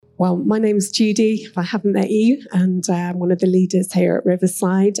Well, my name's Judy, if I haven't met you, and I'm one of the leaders here at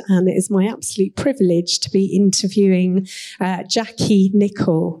Riverside, and it is my absolute privilege to be interviewing Jackie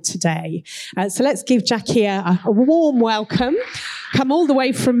Nicol today. So let's give Jackie a warm welcome. Come all the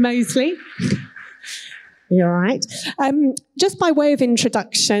way from Moseley. You're right. Just by way of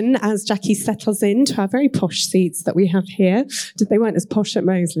introduction, as Jackie settles into our very posh seats that we have here, they weren't as posh at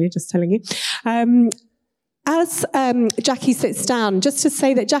Moseley, just telling you. As Jackie sits down, just to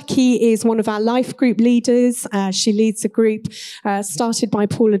say that Jackie is one of our life group leaders. She leads a group started by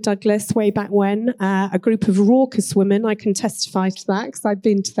Paula Douglas way back when, a group of raucous women. I can testify to that because I've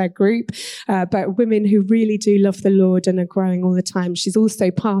been to their group, but women who really do love the Lord and are growing all the time. She's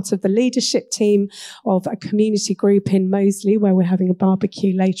also part of the leadership team of a community group in Moseley where we're having a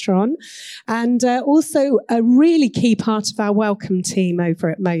barbecue later on, and also a really key part of our welcome team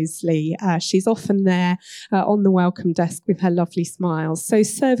over at Moseley. She's often there on the welcome desk with her lovely smiles. So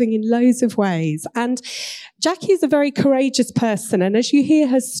serving in loads of ways. And Jackie is a very courageous person. And as you hear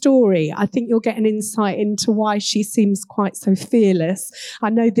her story, I think you'll get an insight into why she seems quite so fearless. I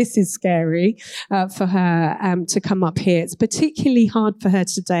know this is scary for her to come up here. It's particularly hard for her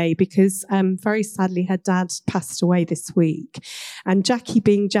today because very sadly her dad passed away this week. And Jackie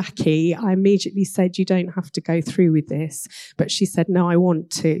being Jackie, I immediately said, you don't have to go through with this. But she said, no, I want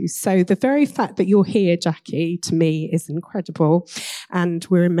to. So the very fact that you're here, Jackie, to me is incredible, and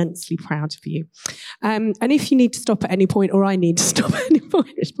we're immensely proud of you. And if you need to stop at any point, or I need to stop at any point,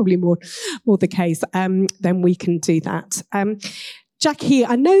 it's probably more the case, then we can do that. Jackie,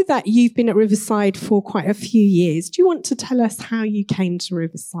 I know that you've been at Riverside for quite a few years. Do you want to tell us how you came to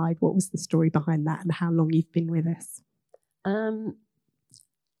Riverside? What was the story behind that, and how long you've been with us?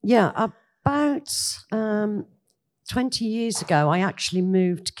 About 20 years ago, I actually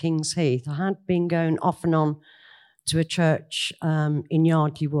moved to Kings Heath. I had been going off and on to a church in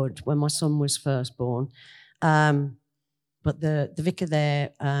Yardley Wood when my son was first born. But the vicar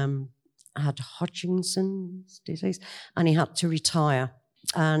there had Hodgkinson's disease and he had to retire.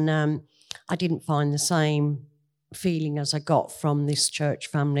 And I didn't find the same feeling as I got from this church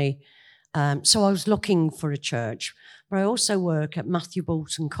family. So I was looking for a church. But I also work at Matthew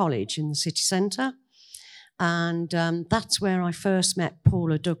Boulton College in the city centre. And that's where I first met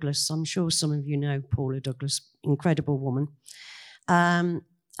Paula Douglas. I'm sure some of you know Paula Douglas, incredible woman. And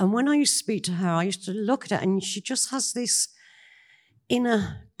when I used to speak to her, I used to look at her and she just has this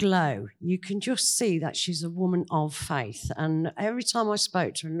inner glow. You can just see that she's a woman of faith. And every time I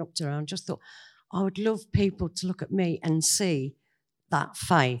spoke to her and looked at her, I just thought, I would love people to look at me and see that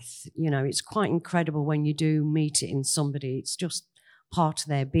faith. You know, it's quite incredible when you do meet it in somebody. It's just part of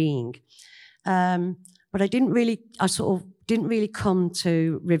their being. But I didn't really come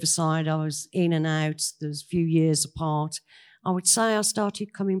to Riverside. I was in and out. There's a few years apart. I would say I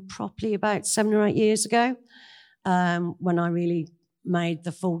started coming properly about 7 or 8 years ago, when I really made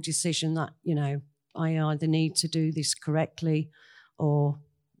the full decision that, you know, I either need to do this correctly or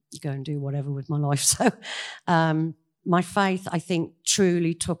go and do whatever with my life. So my faith, I think,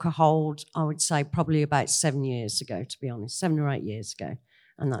 truly took a hold, I would say, probably about 7 years ago, to be honest, 7 or 8 years ago.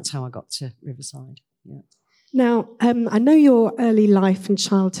 And that's how I got to Riverside. Yeah. Now, I know your early life and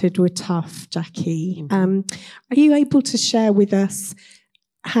childhood were tough, Jackie. Mm-hmm. Are you able to share with us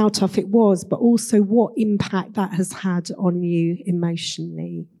how tough it was, but also what impact that has had on you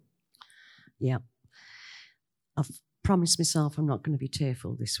emotionally? Yeah. I've promised myself I'm not going to be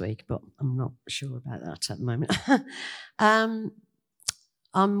tearful this week, but I'm not sure about that at the moment.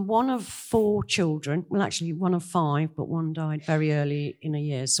 I'm one of 4 children. Well, actually, one of 5, but one died very early in a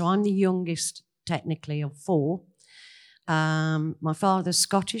year. So I'm the youngest, technically, of 4. My father's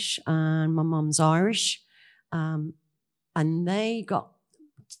Scottish and my mum's Irish. And they got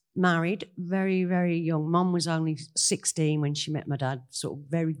married very, very young. Mum was only 16 when she met my dad, sort of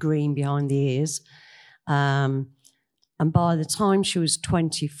very green behind the ears. And by the time she was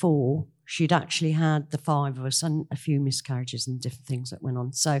 24, she'd actually had the 5 of us and a few miscarriages and different things that went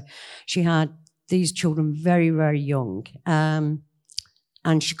on. So she had these children very, very young.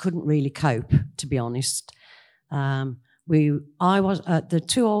 And she couldn't really cope, to be honest. The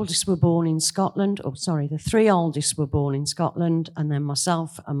 2 oldest were born in Scotland. The 3 oldest were born in Scotland, and then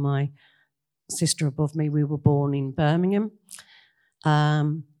myself and my sister above me, we were born in Birmingham.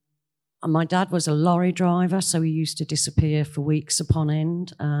 And my dad was a lorry driver, so he used to disappear for weeks upon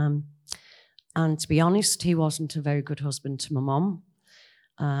end. And to be honest, he wasn't a very good husband to my mum.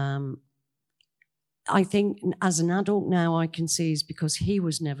 I think as an adult now I can see is because he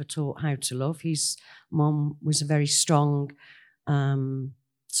was never taught how to love. His mum was a very strong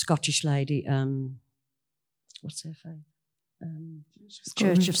Scottish lady. What's her faith?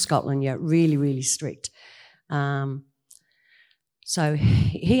 Church of Scotland, yeah, really, really strict. So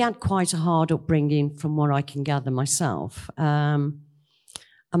he had quite a hard upbringing from what I can gather myself. And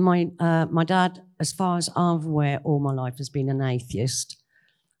my dad, as far as I'm aware, all my life has been an atheist.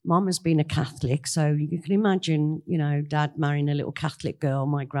 Mum has been a Catholic, so you can imagine, Dad marrying a little Catholic girl.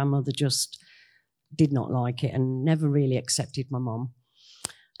 My grandmother just did not like it and never really accepted my mum.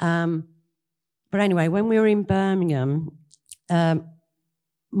 But anyway, when we were in Birmingham,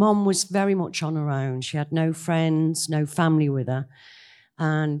 Mum was very much on her own. She had no friends, no family with her,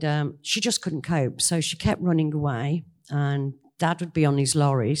 and she just couldn't cope. So she kept running away, and Dad would be on his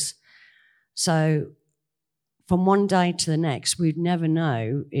lorries. So from one day to the next, we'd never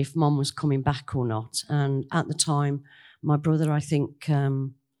know if Mum was coming back or not. And at the time, my brother, I think,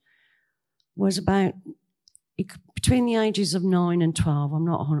 was about between the ages of 9 and 12. I'm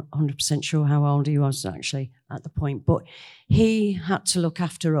not 100% sure how old he was actually at the point, but he had to look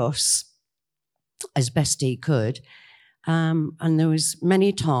after us as best he could. And there was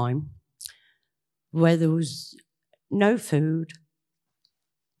many time where there was no food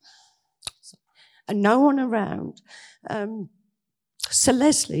and no one around. So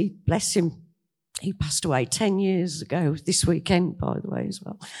Leslie, bless him, he passed away 10 years ago this weekend, by the way, as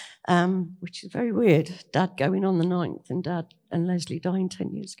well, which is very weird. Dad going on the 9th and Dad and Leslie dying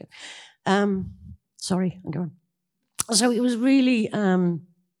 10 years ago. Sorry, I'm going. So it was really a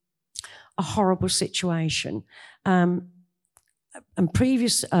horrible situation. And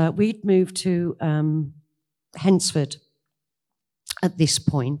we'd moved to Hensford at this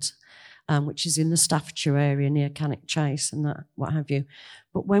point, which is in the Staffordshire area near Cannock Chase and that, what have you.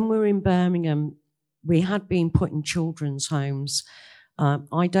 But when we were in Birmingham, we had been put in children's homes.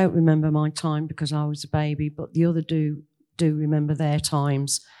 I don't remember my time because I was a baby, but the other do remember their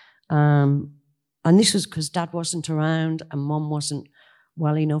times. And this was because Dad wasn't around and Mum wasn't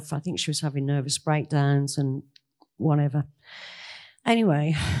well enough. I think she was having nervous breakdowns and whatever.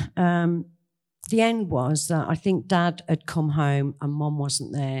 Anyway, the end was that I think Dad had come home and Mum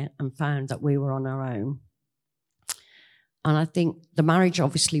wasn't there and found that we were on our own. And I think the marriage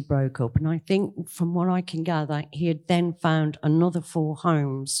obviously broke up. And I think from what I can gather, he had then found another 4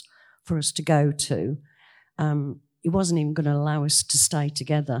 homes for us to go to. He wasn't even going to allow us to stay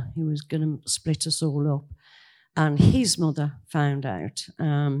together. He was going to split us all up. And his mother found out.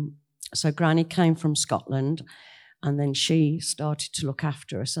 So Granny came from Scotland and then she started to look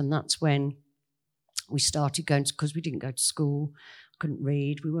after us. And that's when we started going to, because we didn't go to school, couldn't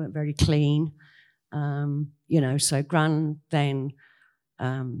read, we weren't very clean. So Gran then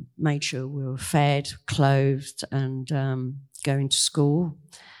made sure we were fed, clothed, and going to school.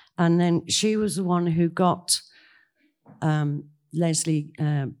 And then she was the one who got Leslie,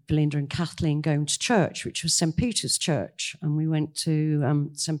 Belinda and Kathleen going to church, which was St. Peter's Church. And we went to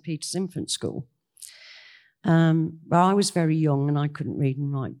St. Peter's Infant School. But I was very young and I couldn't read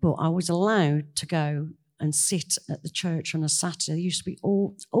and write, but I was allowed to go and sit at the church on a Saturday. There used to be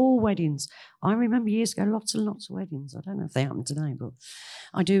all weddings. I remember years ago, lots and lots of weddings. I don't know if they happen today, but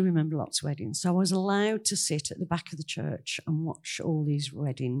I do remember lots of weddings. So I was allowed to sit at the back of the church and watch all these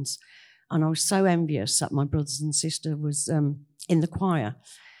weddings. And I was so envious that my brothers and sister was in the choir.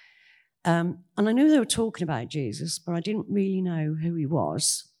 And I knew they were talking about Jesus, but I didn't really know who he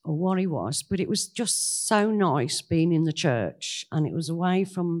was or what he was. But it was just so nice being in the church, and it was away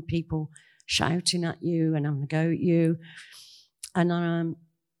from people shouting at you and having a go at you. And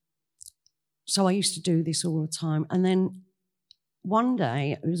so I used to do this all the time. And then one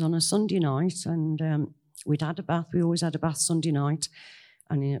day, it was on a Sunday night, and we'd had a bath. We always had a bath Sunday night.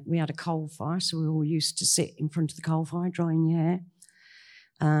 And we had a coal fire, so we all used to sit in front of the coal fire drying your hair.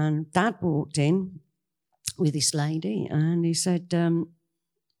 And Dad walked in with this lady, and he said,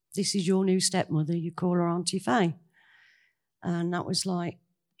 "This is your new stepmother. You call her Auntie Faye." And that was like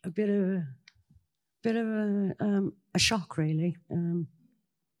a bit of a shock, really.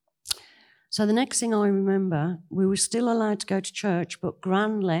 So the next thing I remember, we were still allowed to go to church, but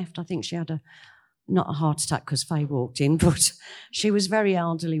Gran left. I think she had not a heart attack because Faye walked in, but she was very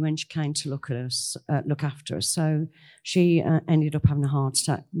elderly when she came to look after us. So she ended up having a heart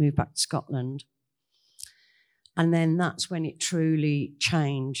attack, moved back to Scotland. And then that's when it truly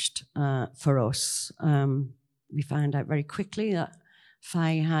changed for us. We found out very quickly that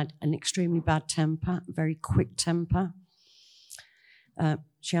Faye had an extremely bad temper, very quick temper.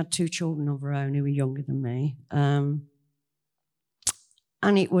 She had 2 children of her own who were younger than me. And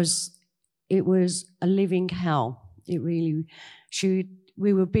it was a living hell. It really,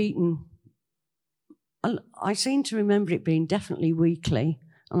 we were beaten. I seem to remember it being definitely weekly,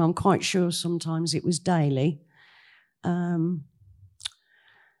 and I'm quite sure sometimes it was daily.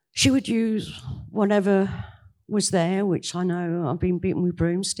 She would use whatever was there, which I know I've been beaten with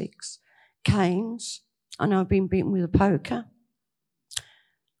broomsticks, canes. I know I've been beaten with a poker.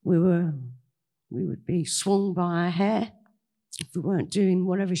 We would be swung by our hair if we weren't doing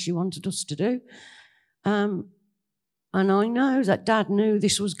whatever she wanted us to do. And I know that Dad knew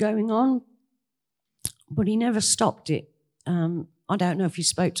this was going on, but he never stopped it. I don't know if he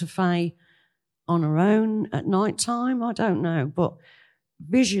spoke to Faye on her own at night time. I don't know. But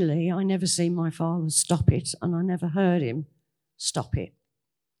visually, I never seen my father stop it, and I never heard him stop it.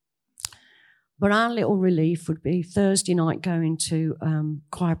 But our little relief would be Thursday night going to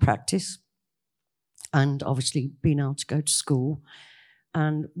choir practice and obviously being able to go to school.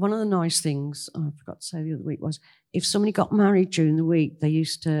 And one of the nice things, I forgot to say the other week, was if somebody got married during the week, they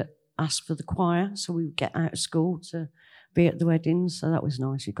used to ask for the choir, so we would get out of school to be at the weddings. So that was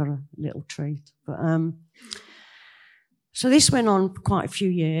nice. You got a little treat. But so this went on for quite a few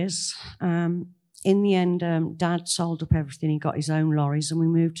years. In the end, Dad sold up everything. He got his own lorries, and we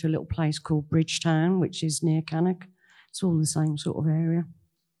moved to a little place called Bridgetown, which is near Cannock. It's all the same sort of area.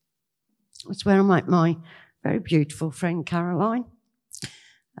 That's where I met my very beautiful friend Caroline.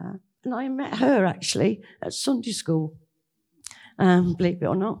 And I met her, actually, at Sunday school, believe it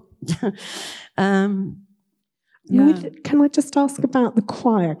or not. Yeah. Can I just ask about the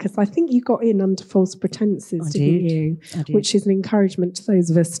choir? Because I think you got in under false pretences, didn't you? I did. Which is an encouragement to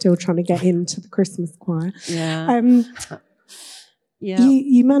those of us still trying to get into the Christmas choir. Yeah. Yeah.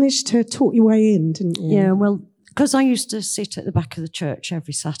 You managed to talk your way in, didn't you? Yeah, well, because I used to sit at the back of the church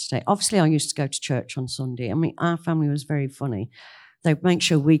every Saturday. Obviously, I used to go to church on Sunday. I mean, our family was very funny. They'd make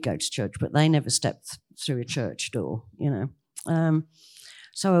sure we go to church, but they never stepped through a church door, you know.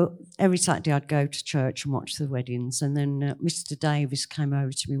 So every Saturday I'd go to church and watch the weddings. And then Mr. Davis came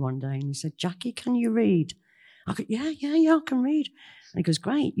over to me one day and he said, "Jackie, can you read?" I go, yeah, I can read. And he goes,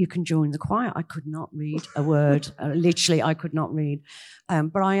 "Great, you can join the choir." I could not read a word. Literally, I could not read.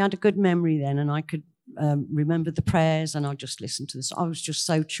 But I had a good memory then, and I could remember the prayers, and I just listened to this. I was just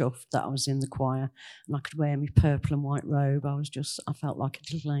so chuffed that I was in the choir, and I could wear my purple and white robe. I felt like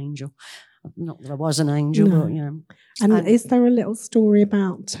a little angel. Not that I was an angel, No. but, you know. And is there a little story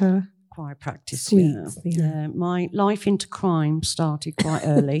about choir practice? Sweets, yeah. My life into crime started quite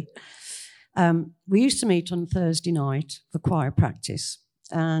early. We used to meet on Thursday night for choir practice,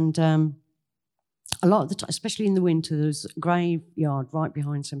 and a lot of the time, especially in the winter, there's a graveyard right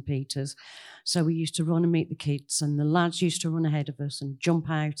behind St. Peter's, so we used to run and meet the kids, and the lads used to run ahead of us and jump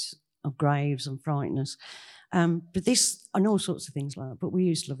out of graves and frighten us. But this, and all sorts of things like that, but we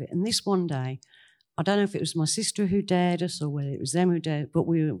used to love it. And this one day, I don't know if it was my sister who dared us or whether it was them who dared, but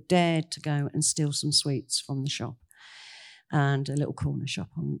we were dared to go and steal some sweets from the shop, and a little corner shop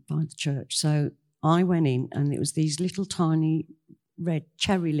by the church. So I went in, and it was these little tiny red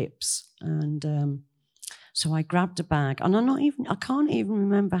cherry lips, and so I grabbed a bag, and I can't even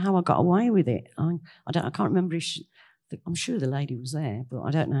remember how I got away with it. I can't remember if I'm sure the lady was there, but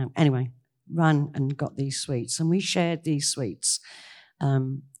I don't know. Anyway, ran and got these sweets, and we shared these sweets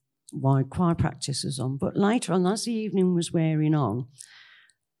while choir practice was on. But later on, as the evening was wearing on,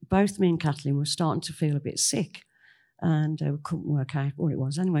 both me and Kathleen were starting to feel a bit sick, and we couldn't work out what it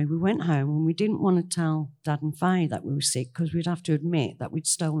was. Anyway, we went home, and we didn't want to tell Dad and Faye that we were sick, because we'd have to admit that we'd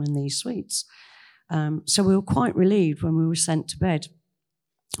stolen these sweets. So we were quite relieved when we were sent to bed,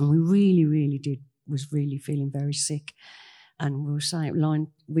 and we was really feeling very sick. And we were saying,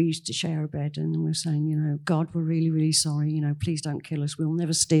 we used to share a bed, and we were saying, you know, God, we're really, really sorry. You know, please don't kill us. We'll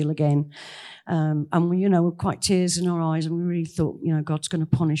never steal again. And we, you know, were quite tears in our eyes, and we really thought, you know, God's going to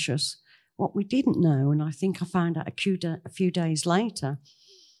punish us. What we didn't know, and I think I found out a few days later,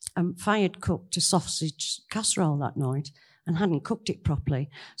 Faye had cooked a sausage casserole that night and hadn't cooked it properly.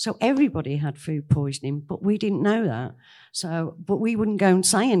 So everybody had food poisoning, but we didn't know that. So, but we wouldn't go and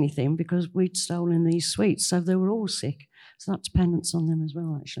say anything because we'd stolen these sweets, so they were all sick. So that's penance on them as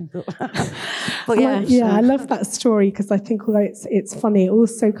well, actually. But yeah, I love that story, because I think although it's funny, it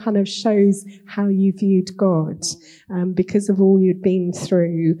also kind of shows how you viewed God. Because of all you'd been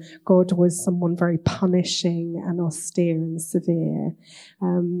through, God was someone very punishing and austere and severe.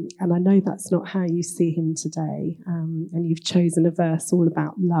 And I know that's not how you see him today. And you've chosen a verse all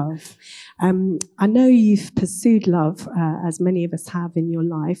about love. I know you've pursued love, as many of us have in your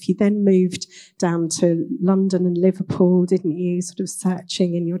life. You then moved down to London and Liverpool, didn't you? Sort of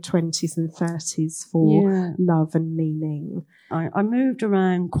searching in your 20s and 30s for love and meaning. I moved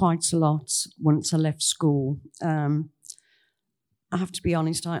around quite a lot once I left school. I have to be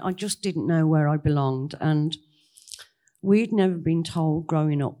honest, I just didn't know where I belonged. And we'd never been told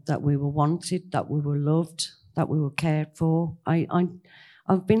growing up that we were wanted, that we were loved, that we were cared for.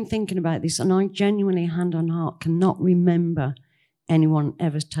 I've been thinking about this, and I genuinely, hand on heart, cannot remember anyone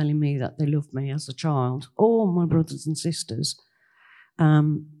ever telling me that they loved me as a child, or my brothers and sisters.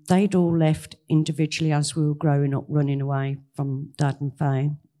 They'd all left individually as we were growing up, running away from Dad and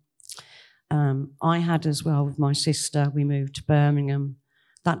Faye. I had as well with my sister. We moved to Birmingham.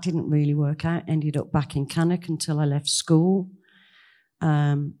 That didn't really work out. Ended up back in Cannock until I left school.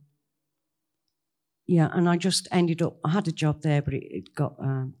 And I just ended up, I had a job there, but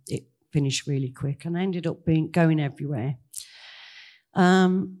it finished really quick, and I ended up going everywhere.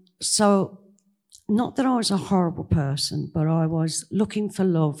 So not that I was a horrible person, but I was looking for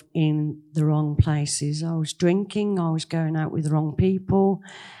love in the wrong places. I was drinking, I was going out with the wrong people.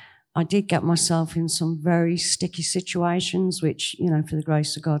 I did get myself in some very sticky situations, which, for the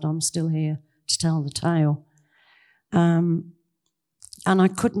grace of God, I'm still here to tell the tale. And I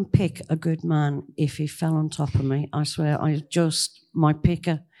couldn't pick a good man if he fell on top of me. I swear, my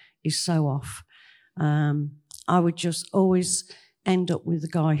picker is so off. I would just always end up with a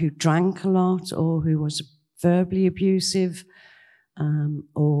guy who drank a lot, or who was verbally abusive,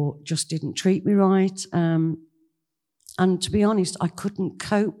 or just didn't treat me right. And to be honest, I couldn't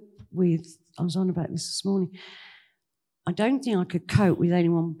cope with, I was on about this morning, I don't think I could cope with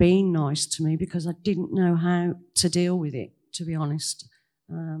anyone being nice to me, because I didn't know how to deal with it, to be honest.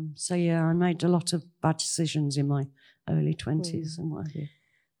 I made a lot of bad decisions in my early 20s and what have you.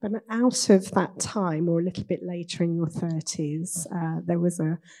 But out of that time, or a little bit later in your 30s, there was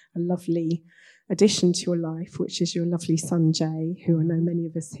a lovely addition to your life, which is your lovely son, Jay, who I know many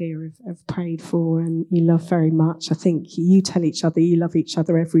of us here have prayed for and you love very much. I think you tell each other you love each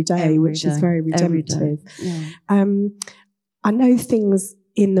other every day, which is very redemptive. Yeah. I know things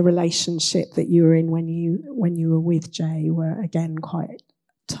in the relationship that you were in when you were with Jay were, again, quite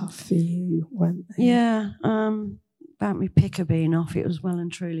tough for you, weren't they? Yeah. About me picker being off, it was well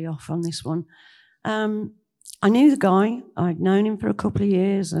and truly off on this one. I knew the guy. I'd known him for a couple of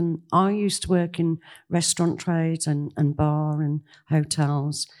years, and I used to work in restaurant trades and bar and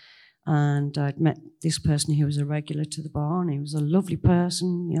hotels, and I'd met this person who was a regular to the bar, and he was a lovely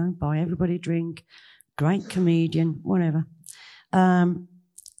person, buy everybody a drink, great comedian, whatever.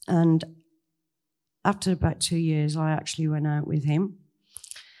 And after about 2 years, I actually went out with him,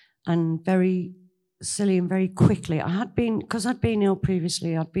 and very silly and very quickly, because I'd been ill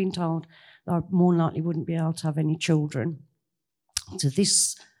previously, I'd been told that I more likely wouldn't be able to have any children. So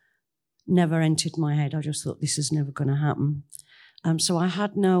this never entered my head. I just thought, this is never going to happen. So I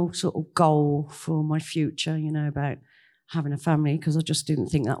had no sort of goal for my future, about having a family, because I just didn't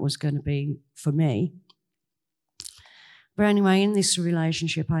think that was going to be for me. But anyway, in this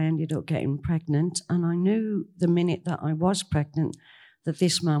relationship, I ended up getting pregnant, and I knew the minute that I was pregnant that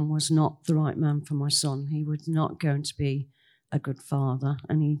this man was not the right man for my son. He was not going to be a good father,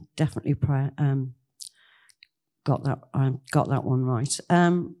 and he definitely got that one right.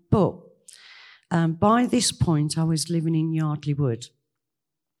 But by this point, I was living in Yardley Wood,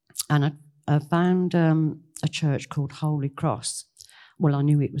 and I found a church called Holy Cross. Well, I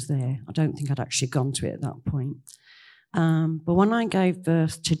knew it was there. I don't think I'd actually gone to it at that point. But when I gave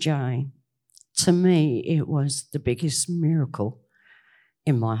birth to Jay, to me, it was the biggest miracle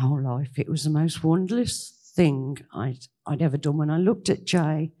in my whole life. It was the most wondrous thing I'd ever done. When I looked at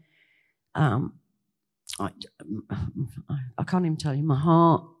Jay, I can't even tell you, my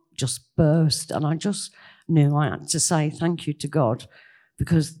heart just burst, and I just knew I had to say thank you to God,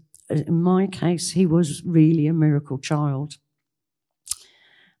 because in my case, he was really a miracle child.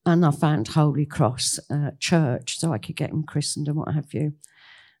 And I found Holy Cross Church so I could get him christened and what have you.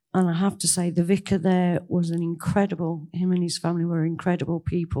 And I have to say, the vicar there was him and his family were incredible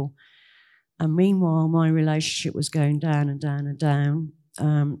people. And meanwhile, my relationship was going down and down and down.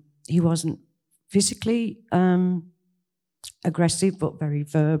 He wasn't physically aggressive, but very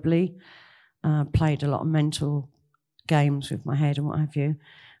verbally. Played a lot of mental games with my head and what have you.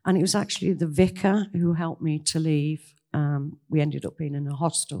 And it was actually the vicar who helped me to leave. We ended up being in a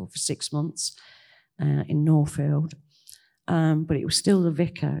hostel for 6 months in Northfield. But it was still the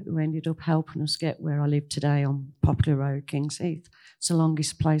vicar who ended up helping us get where I live today on Poplar Road, Kings Heath. It's the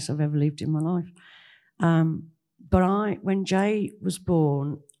longest place I've ever lived in my life. But when Jay was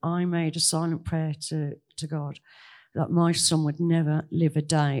born, I made a silent prayer to God that my son would never live a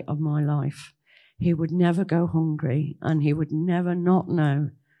day of my life. He would never go hungry, and he would never not know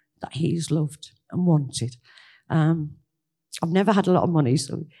that he's loved and wanted. I've never had a lot of money,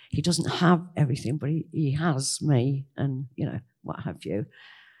 so he doesn't have everything, but he has me and, what have you.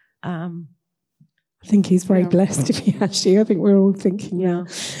 I think he's very blessed if he has you. I think we're all thinking, yeah.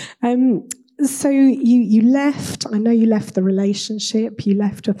 So you left. I know you left the relationship. You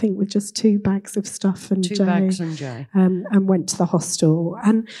left, I think, with just 2 bags of stuff and Two bags and Jay. And went to the hostel.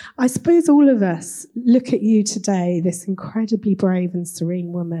 And I suppose all of us look at you today, this incredibly brave and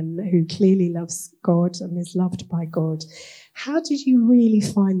serene woman who clearly loves God and is loved by God. How did you really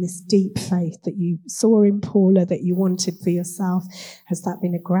find this deep faith that you saw in Paula that you wanted for yourself? Has that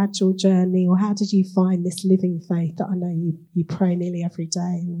been a gradual journey, or how did you find this living faith that I know you pray nearly every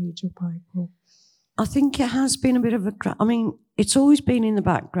day and read your Bible? I think it has been a bit of it's always been in the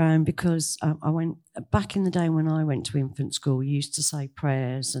background because I went back in the day when I went to infant school, we used to say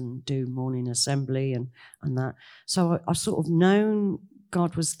prayers and do morning assembly and that. So I sort of known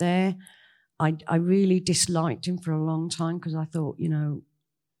God was there. I really disliked him for a long time because I thought,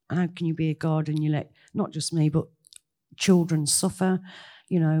 how can you be a God and you let not just me but children suffer?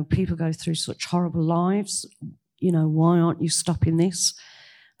 People go through such horrible lives. Why aren't you stopping this?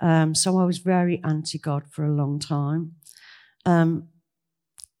 So I was very anti-God for a long time. Then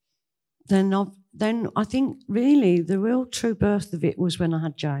I think really the real true birth of it was when I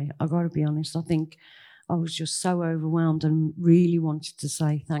had Jay. I've got to be honest. I think I was just so overwhelmed and really wanted to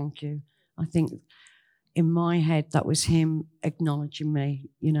say thank you. I think in my head that was him acknowledging me,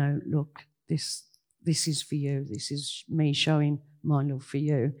 look, this is for you. This is me showing my love for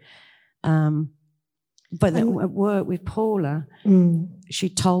you. But at work with Paula, she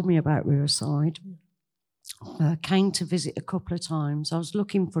told me about Riverside, came to visit a couple of times. I was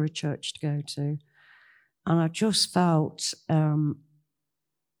looking for a church to go to, and I just felt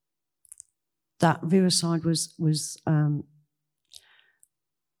that Riverside was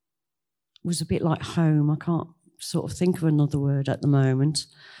a bit like home. I can't sort of think of another word at the moment.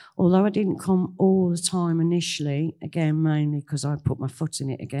 Although I didn't come all the time initially, again, mainly because I put my foot in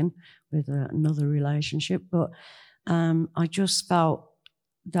it again with another relationship. But I just felt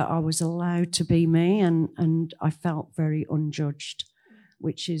that I was allowed to be me, and I felt very unjudged,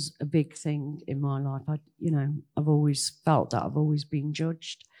 which is a big thing in my life. I've always felt that I've always been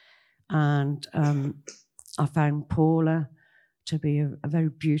judged. And I found Paula to be a very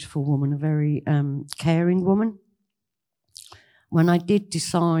beautiful woman, a very caring woman. When I did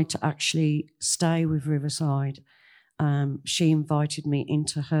decide to actually stay with Riverside, she invited me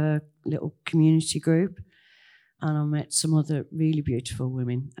into her little community group, and I met some other really beautiful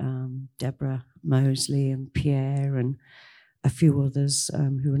women, Deborah Mosley and Pierre and a few others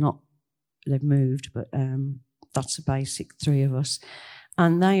who are not, they've moved, but that's a basic 3 of us.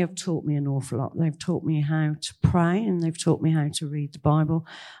 And they have taught me an awful lot. They've taught me how to pray, and they've taught me how to read the Bible.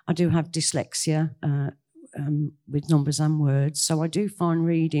 I do have dyslexia with numbers and words, so I do find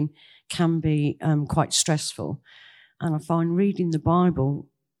reading can be quite stressful. And I find reading the Bible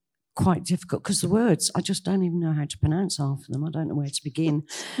quite difficult because the words, I just don't even know how to pronounce half of them. I don't know where to begin,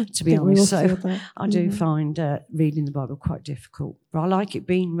 to be honest. So I do find reading the Bible quite difficult. But I like it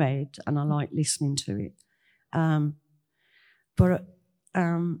being read, and I like listening to it. But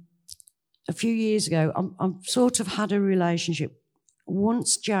a few years ago, I've sort of had a relationship.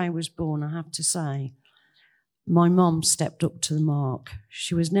 Once Jay was born, I have to say, my mum stepped up to the mark.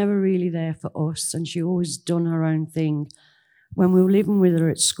 She was never really there for us, and she always done her own thing. When we were living with her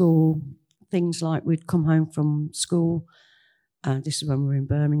at school, things like we'd come home from school, this is when we were in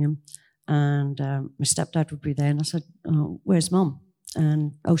Birmingham, and my stepdad would be there, and I said, oh, where's Mum?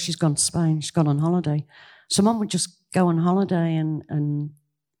 And, oh, she's gone to Spain, she's gone on holiday. So Mum would just go on holiday, and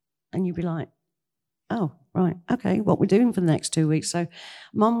you'd be like, oh, right, okay, what we're doing for the next 2 weeks. So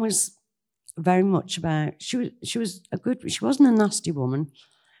Mum was very much about, she wasn't a nasty woman,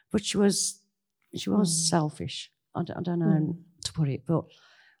 but she was selfish. I don't know how to put it, but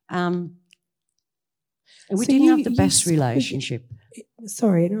we didn't have the best relationship.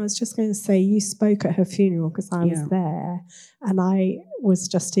 Sorry, and I was just going to say, you spoke at her funeral because I was there, and I was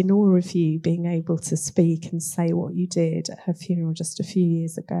just in awe of you being able to speak and say what you did at her funeral just a few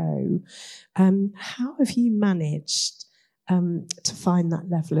years ago. How have you managed to find that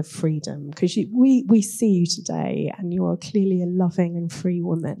level of freedom? Because we see you today, and you are clearly a loving and free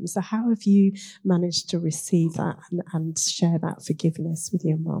woman. So how have you managed to receive that and share that forgiveness with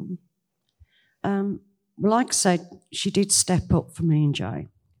your mum? Well, like I said, she did step up for me and Jay.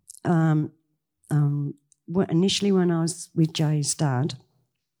 Initially, when I was with Jay's dad,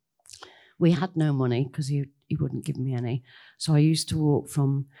 we had no money because he wouldn't give me any. So I used to walk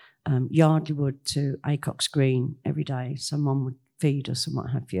from Yardley Wood to Acox Green every day. So Mum would feed us and what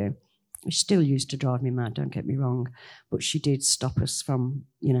have you. She still used to drive me mad, don't get me wrong, but she did stop us from,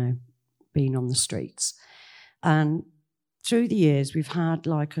 being on the streets. And through the years, we've had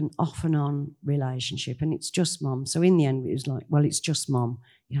like an off and on relationship, and it's just Mum. So in the end, it was like, well, it's just Mum.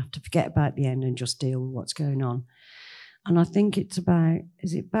 You have to forget about the end and just deal with what's going on. And I think it's about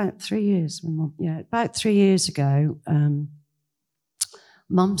 3 years? About 3 years ago,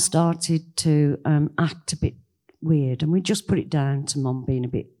 Mum started to act a bit weird, and we just put it down to Mum being a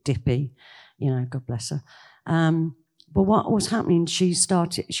bit dippy, God bless her. But what was happening, she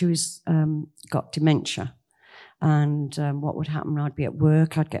got dementia. And what would happen, I'd be at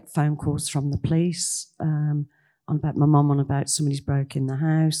work, I'd get phone calls from the police on about my mum, on about somebody's broke in the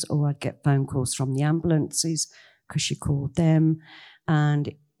house, or I'd get phone calls from the ambulances because she called them.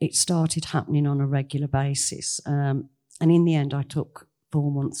 And it started happening on a regular basis. And in the end, I took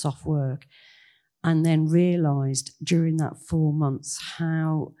 4 months off work, and then realised during that 4 months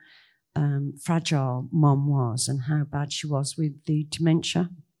how fragile Mum was and how bad she was with the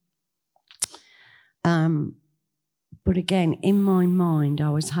dementia. But again, in my mind, I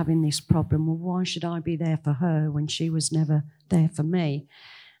was having this problem. Well, why should I be there for her when she was never there for me?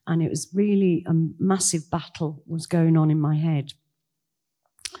 And it was really a massive battle was going on in my head.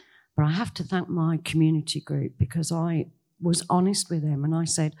 But I have to thank my community group, because I was honest with them and I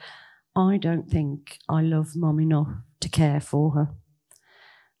said, I don't think I love Mum enough to care for her.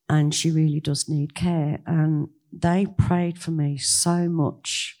 And she really does need care. And they prayed for me so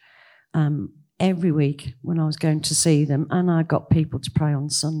much every week when I was going to see them, and I got people to pray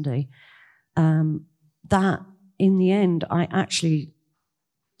on Sunday, that in the end I actually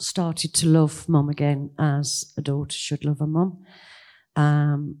started to love Mum again as a daughter should love her mum.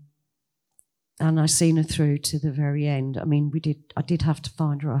 And I seen her through to the very end. I mean, I did have to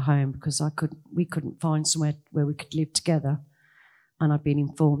find her a home because we couldn't find somewhere where we could live together. And I'd been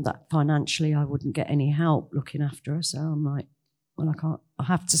informed that financially I wouldn't get any help looking after her. So I'm like, well, I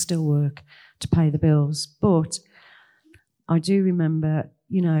have to still work to pay the bills. But I do remember,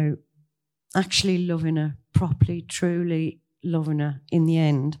 actually loving her properly, truly loving her in the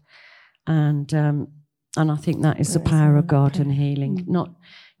end. And I think that is the power of God and healing. Not,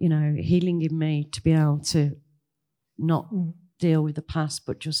 healing in me to be able to not deal with the past,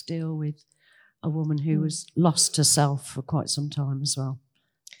 but just deal with a woman who has lost herself for quite some time as well.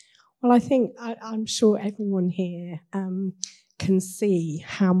 Well, I think I'm sure everyone here can see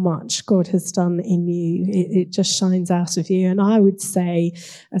how much God has done in you. It just shines out of you. And I would say,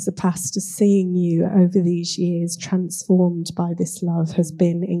 as a pastor, seeing you over these years transformed by this love has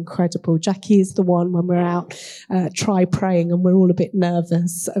been incredible. Jackie is the one, when we're out, try praying, and we're all a bit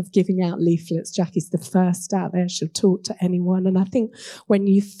nervous of giving out leaflets. Jackie's the first out there. She'll talk to anyone. And I think when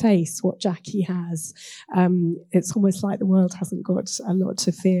you face what Jackie has, it's almost like the world hasn't got a lot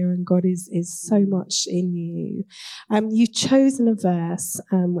to fear, and God is so much in you. You've chosen a verse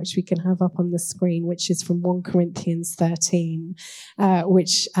which we can have up on the screen, which is from 1 Corinthians 13,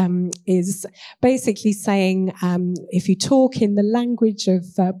 which is basically saying, if you talk in the language of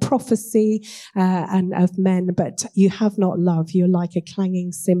prophecy and of men, but you have not love, you're like a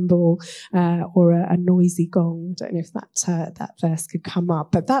clanging cymbal or a noisy gong. I don't know if that verse could come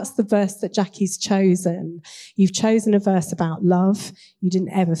up, but that's the verse that Jackie's chosen. You've chosen a verse about love. You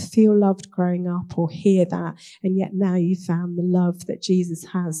didn't ever feel loved growing up or hear that, and yet now you found the love that Jesus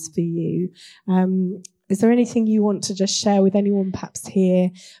has for you. Is there anything you want to just share with anyone perhaps here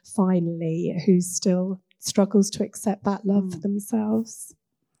finally who still struggles to accept that love for themselves?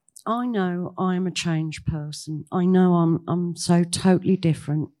 I know I'm a changed person. I know I'm so totally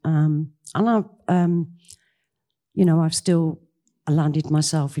different. And I've still landed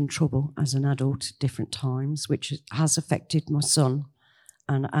myself in trouble as an adult at different times, which has affected my son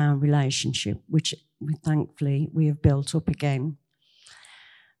and our relationship, which thankfully we have built up again.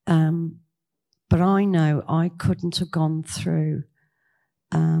 But I know I couldn't have gone through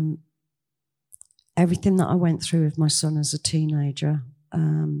everything that I went through with my son as a teenager,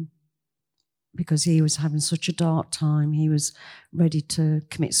 because he was having such a dark time. He was ready to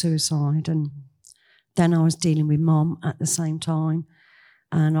commit suicide, and then I was dealing with Mum at the same time.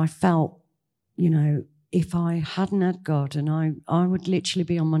 And I felt, if I hadn't had God, and I would literally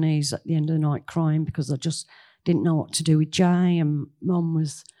be on my knees at the end of the night crying because I just didn't know what to do with Jay, and Mum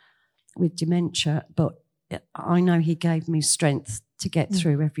was with dementia. But I know He gave me strength to get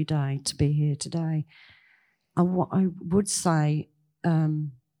through every day, to be here today. And what I would say,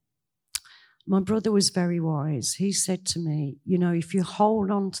 my brother was very wise. He said to me, if you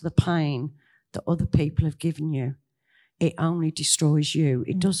hold on to the pain that other people have given you, it only destroys you.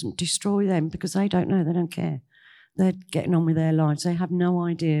 It doesn't destroy them, because they don't know, they don't care. They're getting on with their lives. They have no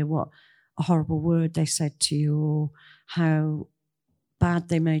idea what a horrible word they said to you or how bad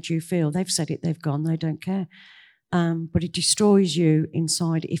they made you feel. They've said it, they've gone, they don't care. but it destroys you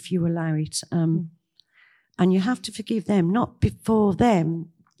inside if you allow it. And you have to forgive them, not before them.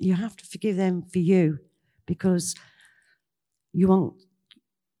 You have to forgive them for you, because you want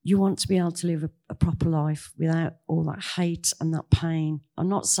to be able to live a proper life without all that hate and that pain. I'm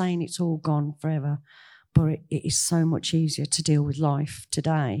not saying it's all gone forever, but it is so much easier to deal with life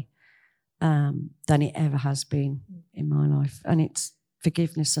today than it ever has been in my life. And it's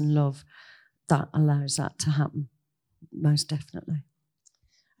forgiveness and love that allows that to happen, most definitely.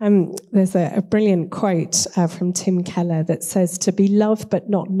 There's a brilliant quote from Tim Keller that says, "To be loved but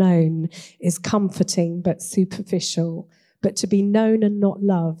not known is comforting but superficial. But to be known and not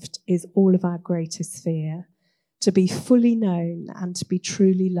loved is all of our greatest fear. To be fully known and to be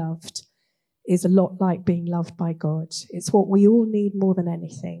truly loved is a lot like being loved by God. It's what we all need more than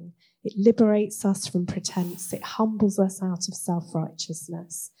anything. It liberates us from pretense. It humbles us out of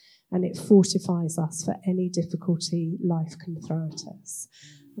self-righteousness. And it fortifies us for any difficulty life can throw at us."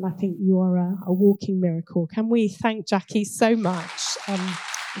 And I think you are a walking miracle. Can we thank Jackie so much?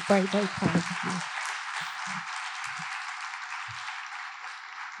 Very, very proud of you.